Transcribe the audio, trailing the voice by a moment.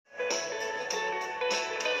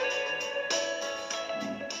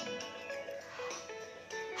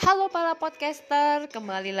podcaster,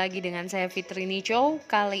 kembali lagi dengan saya Fitrini Chow.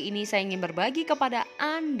 Kali ini saya ingin berbagi kepada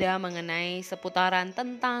Anda mengenai seputaran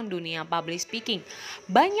tentang dunia public speaking.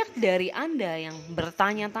 Banyak dari Anda yang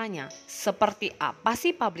bertanya-tanya, seperti apa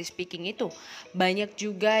sih public speaking itu? Banyak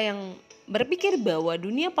juga yang berpikir bahwa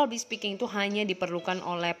dunia public speaking itu hanya diperlukan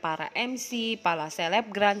oleh para MC, para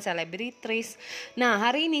selebgram, selebritis. Nah,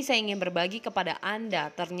 hari ini saya ingin berbagi kepada Anda,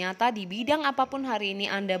 ternyata di bidang apapun hari ini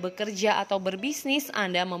Anda bekerja atau berbisnis,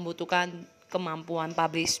 Anda membutuhkan kemampuan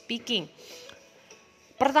public speaking.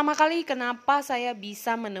 Pertama kali kenapa saya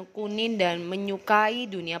bisa menekunin dan menyukai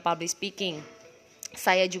dunia public speaking?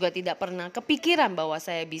 Saya juga tidak pernah kepikiran bahwa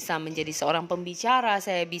saya bisa menjadi seorang pembicara,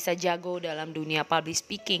 saya bisa jago dalam dunia public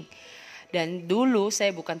speaking. Dan dulu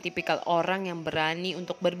saya bukan tipikal orang yang berani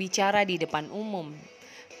untuk berbicara di depan umum,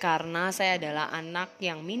 karena saya adalah anak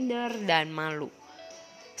yang minder dan malu.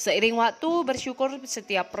 Seiring waktu bersyukur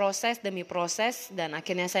setiap proses demi proses, dan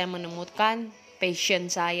akhirnya saya menemukan passion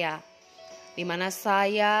saya, di mana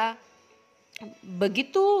saya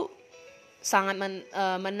begitu sangat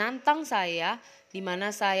menantang saya, di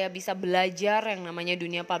mana saya bisa belajar yang namanya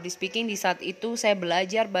dunia public speaking. Di saat itu saya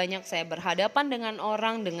belajar banyak, saya berhadapan dengan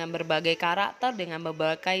orang dengan berbagai karakter, dengan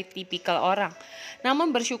berbagai tipikal orang.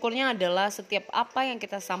 Namun bersyukurnya adalah setiap apa yang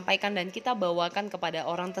kita sampaikan dan kita bawakan kepada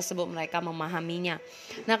orang tersebut, mereka memahaminya.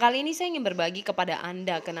 Nah, kali ini saya ingin berbagi kepada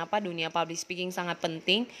Anda kenapa dunia public speaking sangat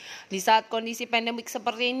penting. Di saat kondisi pandemik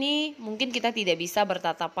seperti ini, mungkin kita tidak bisa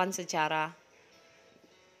bertatapan secara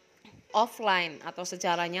offline atau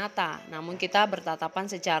secara nyata, namun kita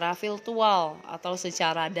bertatapan secara virtual atau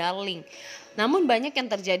secara daring. Namun banyak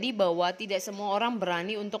yang terjadi bahwa tidak semua orang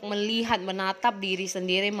berani untuk melihat, menatap diri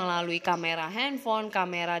sendiri melalui kamera handphone,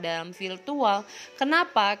 kamera dalam virtual.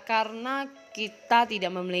 Kenapa? Karena kita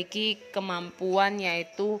tidak memiliki kemampuan,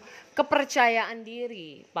 yaitu kepercayaan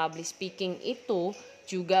diri. Public speaking itu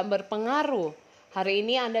juga berpengaruh. Hari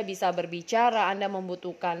ini Anda bisa berbicara, Anda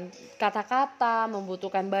membutuhkan kata-kata,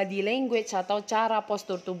 membutuhkan body language atau cara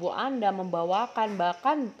postur tubuh Anda membawakan,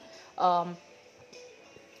 bahkan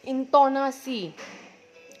intonasi.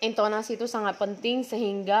 Intonasi itu sangat penting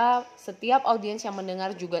sehingga setiap audiens yang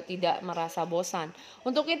mendengar juga tidak merasa bosan.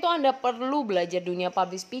 Untuk itu Anda perlu belajar dunia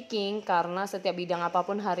public speaking karena setiap bidang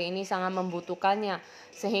apapun hari ini sangat membutuhkannya.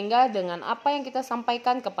 Sehingga dengan apa yang kita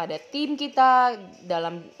sampaikan kepada tim kita,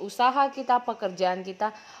 dalam usaha kita, pekerjaan kita,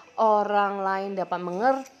 orang lain dapat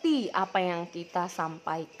mengerti apa yang kita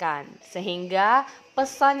sampaikan. Sehingga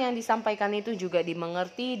pesan yang disampaikan itu juga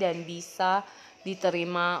dimengerti dan bisa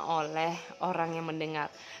diterima oleh orang yang mendengar.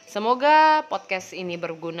 Semoga podcast ini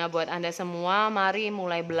berguna buat Anda semua. Mari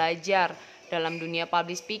mulai belajar dalam dunia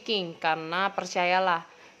public speaking, karena percayalah,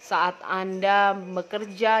 saat Anda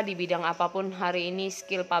bekerja di bidang apapun hari ini,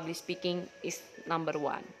 skill public speaking is number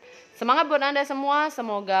one. Semangat buat Anda semua.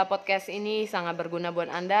 Semoga podcast ini sangat berguna buat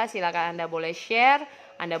Anda. Silakan Anda boleh share,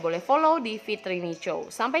 Anda boleh follow di Fitrini Chow.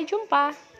 Sampai jumpa.